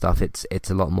problems and stuff. It's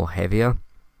a lot more heavier,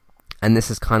 and this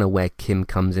is kind of where Kim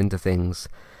comes into things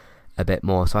a bit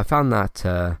more. So I found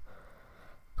that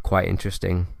quite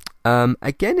interesting.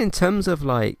 Again, in terms of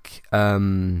like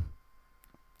what's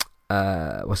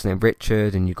his name,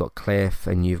 Richard, and you've got Cliff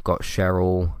and you've got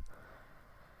Cheryl.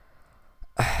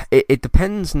 It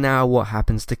depends now what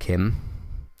happens to Kim,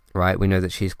 right? We know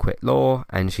that she's quit law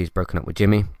and she's broken up with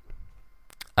Jimmy.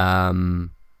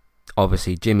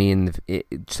 Obviously Jimmy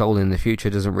Soul in the future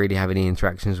doesn't really have any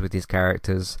interactions with his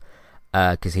characters,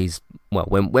 because he's, well,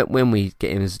 when we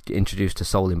get him introduced to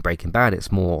Soul in Breaking Bad,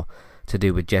 it's more to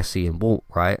do with Jesse and Walt,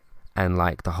 right? And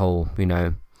like the whole, you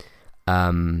know,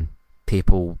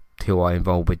 people who are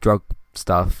involved with drug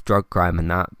crime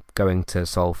and that, going to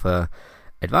Soul for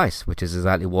advice, which is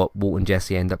exactly what Walt and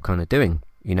Jesse end up kind of doing,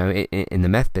 you know, in the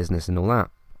meth business and all that.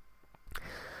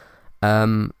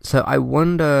 So I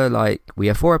wonder, like, we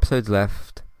have 4 episodes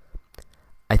left.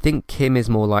 I think Kim is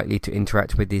more likely to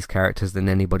interact with these characters than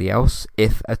anybody else,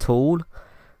 if at all,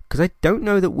 because I don't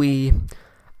know that we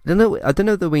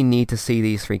need to see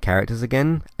these 3 characters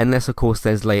again, unless of course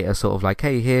there's later sort of like,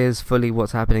 hey, here's fully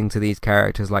what's happening to these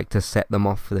characters, like to set them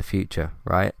off for the future,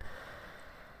 right?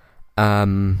 I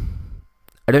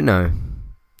don't know.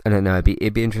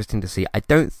 It'd be interesting to see. I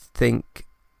don't think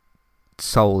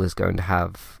Soul is going to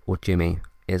have, or Jimmy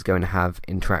is going to have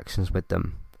interactions with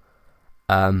them.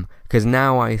 Because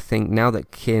now I think, now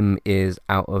that Kim is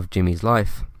out of Jimmy's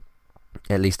life,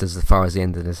 at least as far as the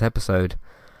end of this episode,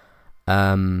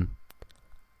 I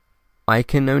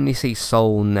can only see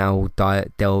Sol now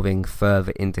delving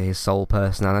further into his Sol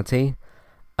personality.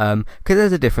 Because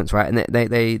there's a difference, right? And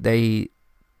they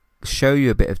show you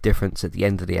a bit of difference at the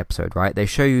end of the episode, right? They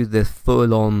show you the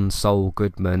full-on Sol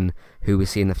Goodman who we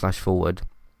see in the flash forward,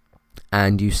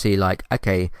 and you see like,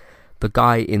 okay, the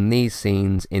guy in these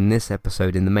scenes, in this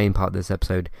episode, in the main part of this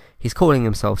episode, he's calling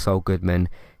himself Sol Goodman.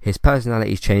 His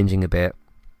personality's changing a bit,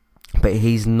 but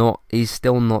he's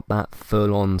still not that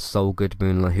full-on Sol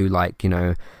Goodman who, like, you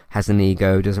know, has an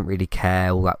ego, doesn't really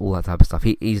care, all that type of stuff.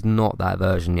 He's not that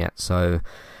version yet, so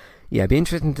yeah, it'd be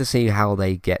interesting to see how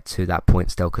they get to that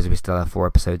point still, because we still have 4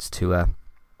 episodes to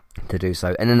do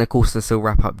so. And then, of course, to still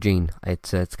wrap up Gene.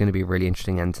 It's going to be a really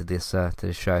interesting end to this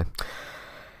show.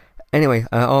 Anyway,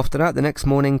 after that, the next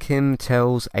morning, Kim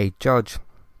tells a judge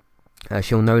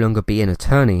she'll no longer be an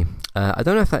attorney. I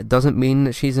don't know if that doesn't mean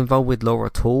that she's involved with law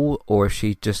at all, or if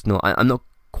she's just not. I'm not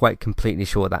quite completely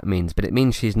sure what that means, but it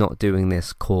means she's not doing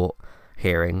this court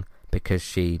hearing because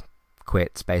she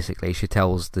quits, basically. She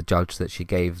tells the judge that she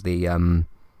gave the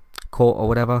court or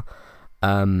whatever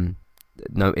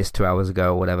notice 2 hours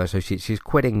ago or whatever, so she's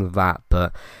quitting that.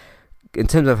 But in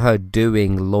terms of her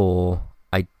doing law,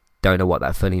 I don't know what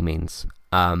that fully means,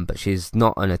 but she's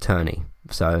not an attorney,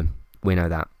 so we know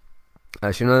that.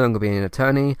 She'll no longer be an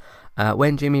attorney.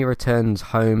 When Jimmy returns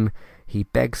home, he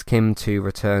begs Kim to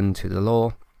return to the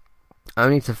law,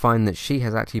 only to find that she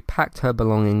has actually packed her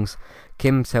belongings.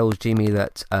 Kim tells Jimmy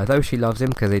that though she loves him,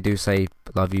 because they do say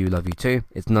love you too,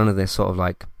 it's none of this sort of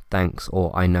like thanks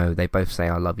or I know. They both say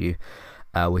I love you,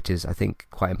 which is, I think,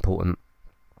 quite important.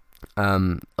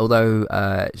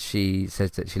 Although she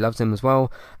says that she loves him as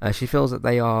well, she feels that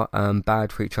they are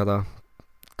bad for each other,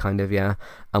 kind of, yeah,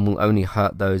 and will only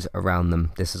hurt those around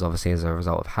them. This is obviously as a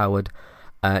result of Howard.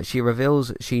 She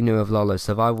reveals she knew of Lala's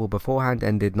survival beforehand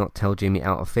and did not tell Jimmy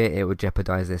out of fear it would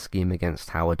jeopardize their scheme against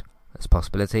Howard. That's a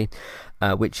possibility,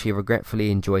 which she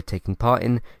regretfully enjoyed taking part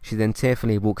in. She then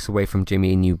tearfully walks away from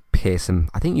Jimmy, and you hear some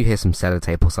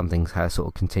sellotape or something, her sort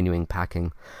of continuing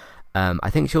packing. I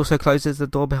think she also closes the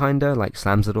door behind her, like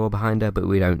slams the door behind her, but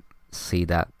we don't see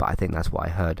that, but I think that's what I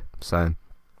heard. So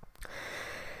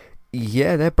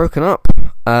yeah, they're broken up.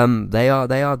 They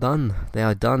are done. They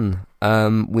are done.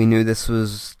 We knew this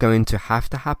was going to have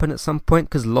to happen at some point,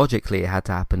 because logically it had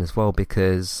to happen as well,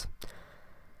 because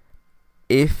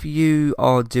if you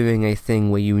are doing a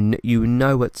thing where you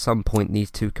know at some point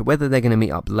these two, whether they're going to meet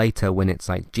up later when it's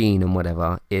like Gene and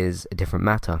whatever, is a different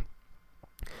matter.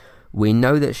 We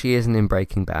know that she isn't in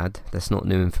Breaking Bad. That's not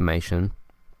new information.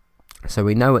 So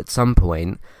we know at some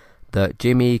point that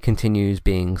Jimmy continues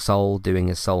being Sol, doing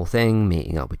his Sol thing,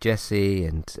 meeting up with Jesse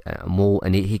and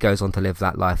he goes on to live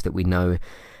that life that we know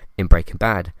in Breaking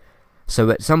Bad. So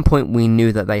at some point we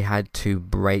knew that they had to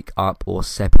break up or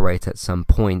separate at some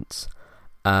point.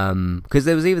 Because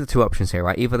there was either the two options here,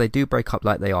 right? Either they do break up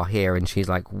like they are here, and she's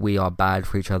like, we are bad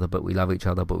for each other, but we love each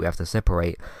other, but we have to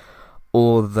separate.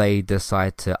 Or they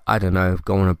decide to, I don't know,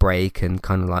 go on a break and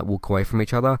kind of like walk away from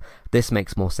each other. This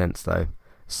makes more sense though.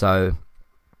 So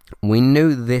we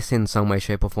knew this in some way,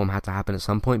 shape or form had to happen at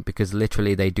some point, because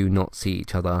literally they do not see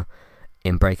each other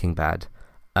in Breaking Bad.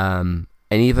 And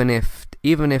even if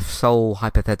Sol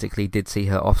hypothetically did see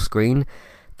her off screen,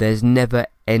 there's never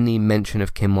any mention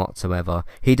of Kim whatsoever.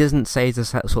 He doesn't say to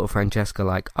sort of Francesca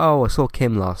like, oh, I saw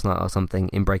Kim last night or something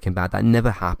in Breaking Bad. That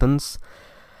never happens.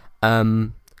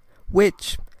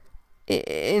 Which,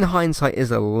 in hindsight,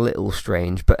 is a little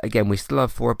strange. But again, we still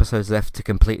have 4 episodes left to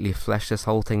completely flesh this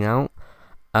whole thing out.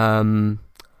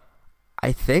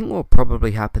 I think what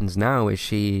probably happens now is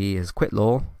she has quit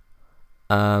law.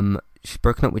 She's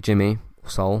broken up with Jimmy,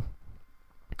 Sol.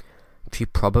 She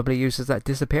probably uses that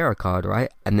disappearer card, right?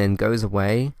 And then goes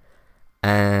away.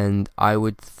 And I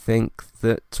would think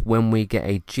that when we get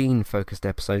a Gene-focused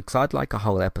episode, because I'd like a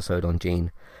whole episode on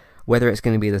Gene, whether it's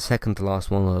going to be the second to last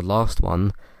one or the last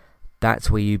one, that's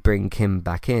where you bring Kim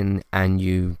back in and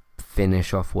you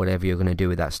finish off whatever you're going to do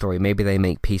with that story. Maybe they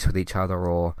make peace with each other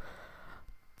or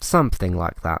something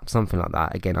like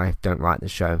that. Again, I don't write the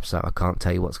show, so I can't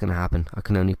tell you what's going to happen. I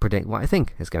can only predict what I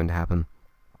think is going to happen.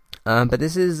 But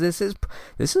this is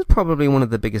probably one of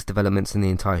the biggest developments in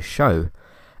the entire show.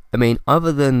 I mean,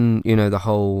 other than, you know, the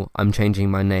whole I'm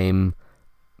changing my name,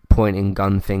 pointing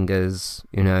gun fingers,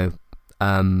 you know,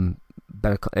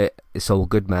 Sol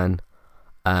Goodman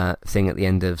thing at the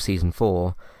end of season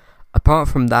 4. Apart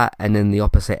from that, and then the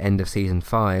opposite end of season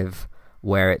 5,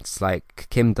 where it's like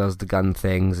Kim does the gun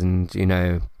things, and, you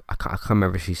know, I can't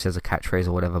remember if she says a catchphrase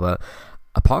or whatever, but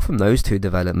apart from those two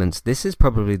developments, this is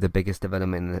probably the biggest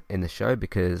development in the show,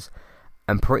 because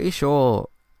I'm pretty sure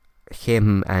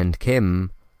him and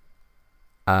Kim,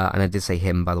 and I did say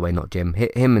him, by the way, not Jim,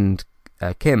 him and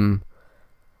Kim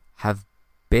have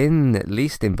been at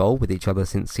least involved with each other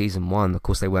since season 1. Of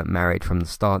course, they weren't married from the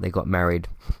start. They got married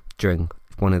during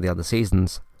one of the other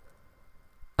seasons.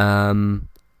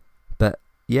 But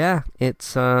yeah,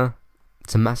 it's a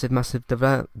massive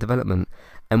development,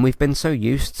 and we've been so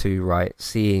used to, right,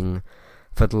 seeing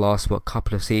for the last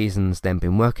couple of seasons them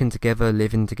been working together,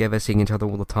 living together, seeing each other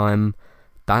all the time.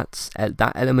 That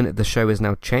element of the show is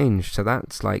now changed, so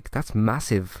that's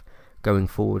massive going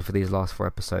forward for these last 4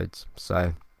 episodes.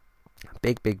 So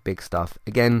big stuff.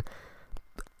 Again,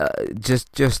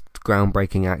 just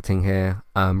groundbreaking acting here,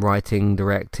 writing,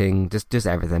 directing, just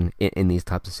everything in these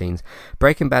types of scenes.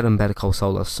 Breaking Bad and Better Call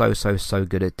Saul are so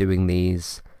good at doing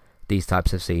these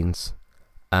types of scenes.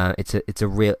 It's a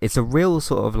real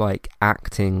sort of like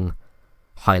acting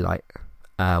highlight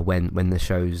when the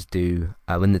shows do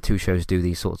when the two shows do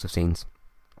these sorts of scenes.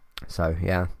 So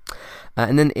yeah,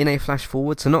 and then in a flash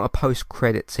forward, so not a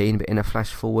post-credit scene, but in a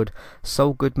flash forward,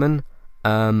 Saul Goodman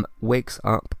wakes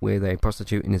up with a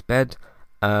prostitute in his bed.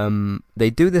 They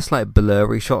do this like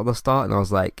blurry shot at the start, and I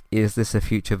was like, is this a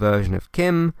future version of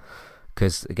Kim?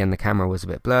 Because again, the camera was a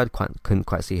bit blurred, couldn't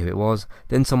quite see who it was.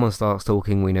 Then someone starts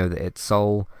talking, we know that it's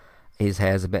Saul. His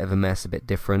hair's a bit of a mess, a bit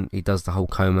different. He does the whole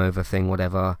comb over thing,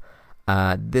 whatever.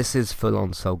 This is full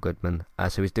on Saul Goodman.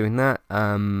 So he's doing that,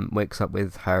 wakes up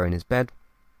with her in his bed,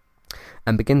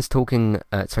 and begins taking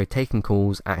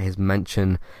calls at his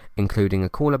mansion, including a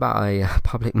call about a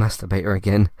public masturbator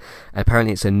again.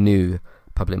 Apparently it's a new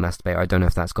public masturbator. I don't know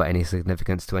if that's got any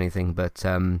significance to anything, but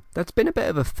that's been a bit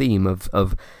of a theme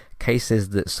of cases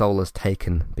that Saul has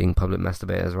taken, being public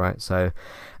masturbators, right? So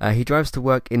he drives to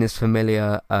work in his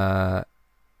familiar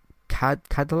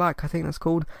Cadillac, I think that's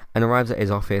called, and arrives at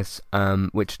his office,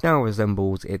 which now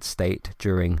resembles its state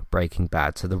during Breaking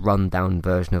Bad. So the run-down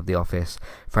version of the office.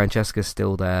 Francesca's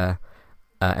still there.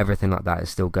 Everything like that is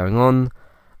still going on.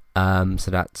 So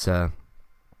that's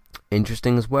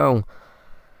interesting as well.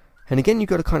 And again, you've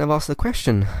got to kind of ask the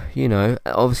question, you know,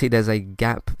 obviously there's a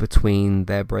gap between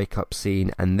their breakup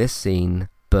scene and this scene,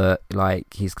 but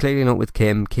like, he's clearly not with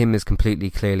Kim. Kim is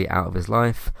clearly out of his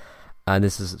life.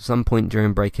 This is at some point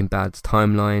during Breaking Bad's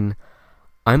timeline.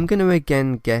 I'm going to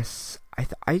again guess,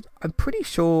 I'm pretty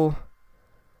sure,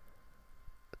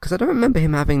 because I don't remember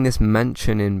him having this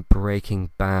mention in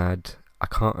Breaking Bad. I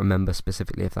can't remember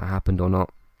specifically if that happened or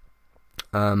not.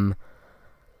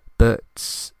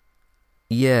 But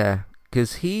yeah,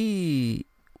 because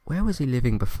where was he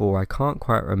living before? I can't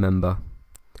quite remember.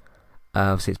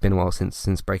 Obviously, it's been a while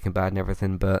since Breaking Bad and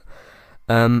everything, but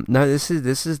no, this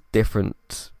is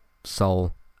different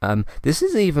Saul. This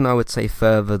is even, I would say,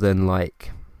 further than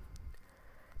like.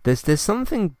 There's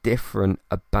something different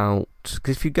about,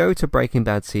 because if you go to Breaking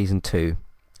Bad season 2,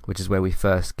 which is where we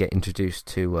first get introduced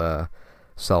to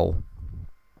Saul,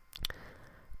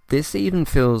 this even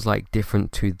feels like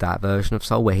different to that version of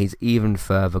Saul, where he's even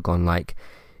further gone. Like,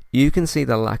 you can see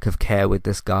the lack of care with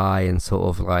this guy and sort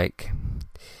of like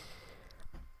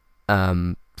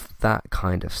that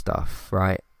kind of stuff,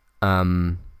 right?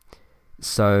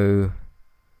 So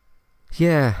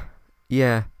yeah,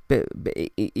 but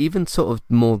even sort of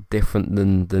more different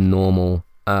than the normal.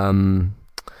 And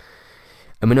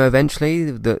we know eventually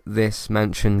that this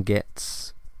mansion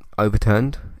gets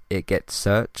overturned. It gets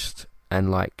searched and,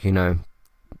 like, you know,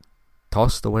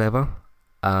 tossed or whatever,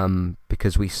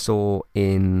 because we saw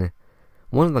in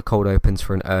one of the cold opens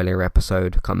for an earlier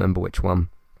episode, can't remember which one,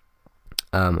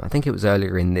 I think it was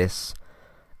earlier in this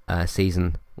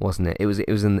season, wasn't it? It was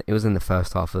in the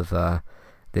first half of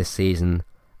this season,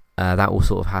 that all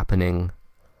sort of happening.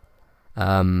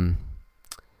 So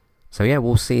yeah,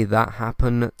 we'll see that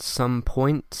happen at some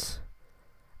point,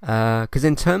 because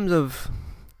in terms of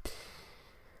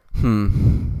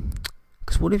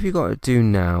because what have you got to do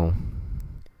now?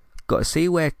 Got to see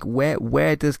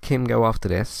where does Kim go after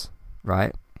this,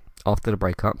 right? After the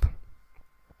breakup.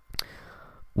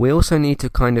 We also need to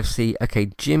kind of see,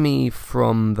 okay, Jimmy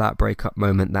from that breakup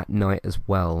moment that night as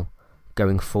well,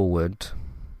 going forward.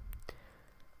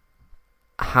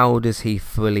 How does he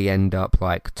fully end up,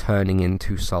 like, turning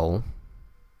into Saul?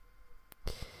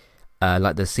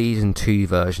 Like the season 2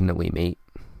 version that we meet,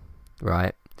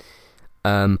 right?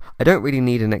 I don't really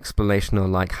need an explanation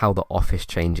on like how the office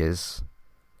changes,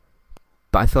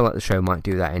 but I feel like the show might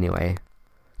do that anyway.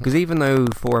 Because even though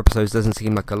 4 episodes doesn't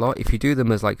seem like a lot, if you do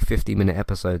them as like 50-minute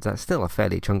episodes, that's still a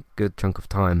fairly good chunk of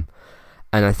time.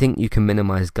 And I think you can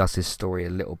minimize Gus's story a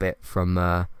little bit from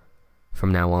now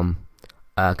on.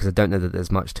 because I don't know that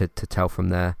there's much to tell from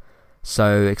there.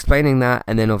 So explaining that,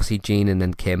 and then obviously Jean and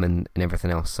then Kim and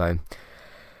everything else. So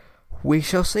we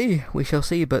shall see,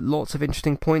 but lots of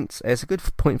interesting points. It's a good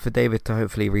point for David to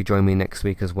hopefully rejoin me next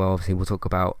week as well. Obviously we'll talk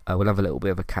about, we'll have a little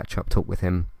bit of a catch-up talk with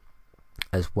him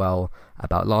as well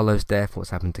about Lalo's death, what's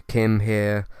happened to Kim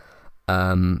here,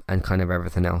 and kind of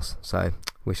everything else. So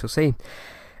we shall see.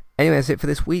 Anyway, that's it for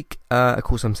this week. Of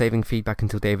course, I'm saving feedback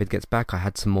until David gets back. I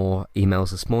had some more emails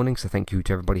this morning, so thank you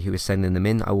to everybody who is sending them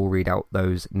in. I will read out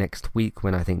those next week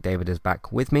when I think David is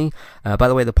back with me. By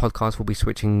the way, the podcast will be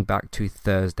switching back to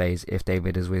Thursdays if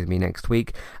David is with me next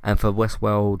week. And for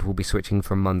Westworld, we'll be switching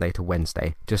from Monday to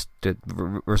Wednesday, just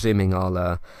resuming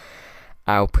our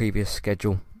previous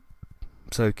schedule.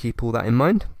 So keep all that in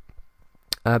mind.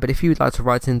 But if you would like to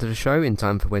write into the show in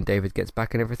time for when David gets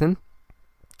back and everything,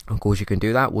 of course you can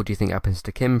do that. What do you think happens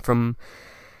to Kim from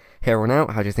here on out?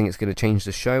 How do you think it's going to change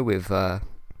the show with her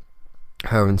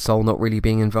and Sol not really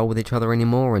being involved with each other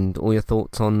anymore? And all your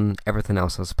thoughts on everything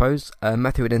else, I suppose.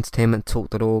 Matthew at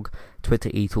entertainmenttalk.org, Twitter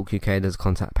eTalkUK, there's a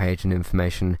contact page and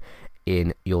information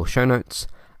in your show notes.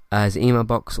 There's an email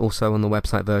box also on the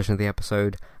website version of the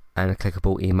episode, and a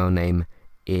clickable email name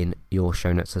in your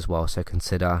show notes as well. So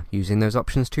consider using those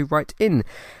options to write in.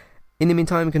 In the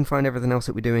meantime, you can find everything else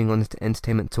that we're doing on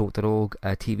entertainmenttalk.org,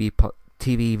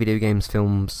 TV, video games,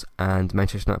 films, and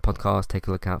Manchester United podcast. Take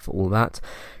a look out for all that.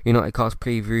 United Cast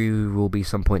preview will be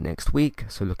some point next week,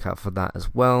 so look out for that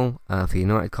as well. For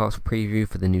United Cast preview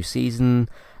for the new season,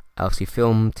 obviously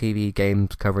film, TV,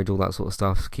 games, coverage, all that sort of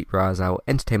stuff. Keep your eyes out.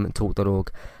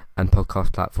 Entertainmenttalk.org and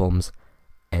podcast platforms,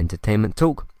 Entertainment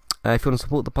Talk. If you want to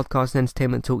support the podcast and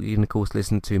Entertainment Talk, you can of course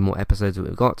listen to more episodes that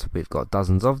we've got. We've got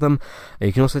dozens of them.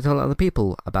 You can also tell other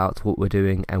people about what we're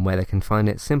doing and where they can find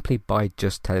it, simply by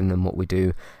just telling them what we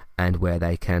do and where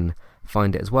they can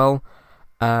find it as well.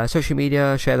 Social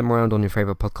media, share them around on your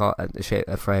favourite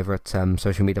podcast, favourite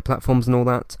social media platforms and all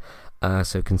that.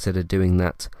 So consider doing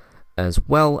that as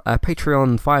well.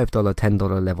 Patreon, $5,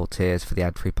 $10 level tiers for the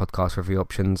ad-free podcast review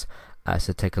options.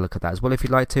 So take a look at that as well if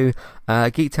you'd like to.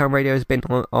 Geektown Radio has been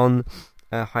on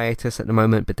hiatus at the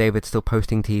moment, but David's still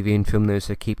posting TV and film news,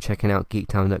 so keep checking out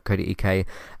geektown.co.uk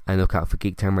and look out for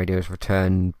Geektown Radio's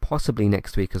return possibly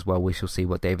next week as well. We shall see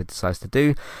what David decides to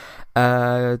do.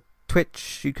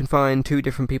 Twitch, you can find 2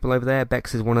 different people over there.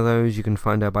 Bex is one of those. You can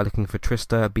find her by looking for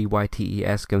Trista,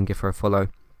 BYTES. Go and give her a follow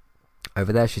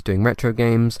over there. She's doing retro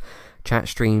games, chat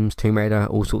streams, Tomb Raider,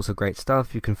 all sorts of great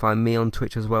stuff. You can find me on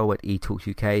Twitch as well at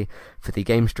eTalkUK for the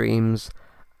game streams,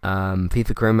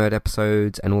 FIFA Career Mode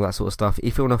episodes and all that sort of stuff.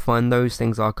 If you want to find those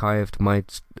things archived, my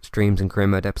streams and Career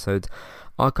Mode episodes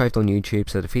archived on YouTube,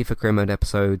 so the FIFA Career Mode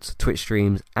episodes, Twitch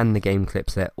streams and the game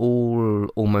clips, they're all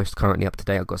almost currently up to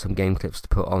date. I've got some game clips to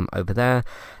put on over there.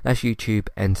 That's YouTube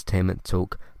Entertainment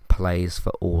Talk plays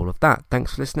for all of that.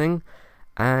 Thanks for listening,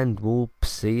 and we'll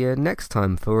see you next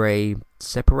time for a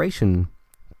separation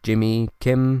Jimmy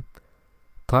Kim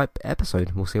type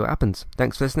episode. We'll see what happens.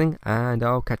 Thanks for listening, and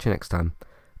I'll catch you next time.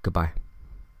 Goodbye.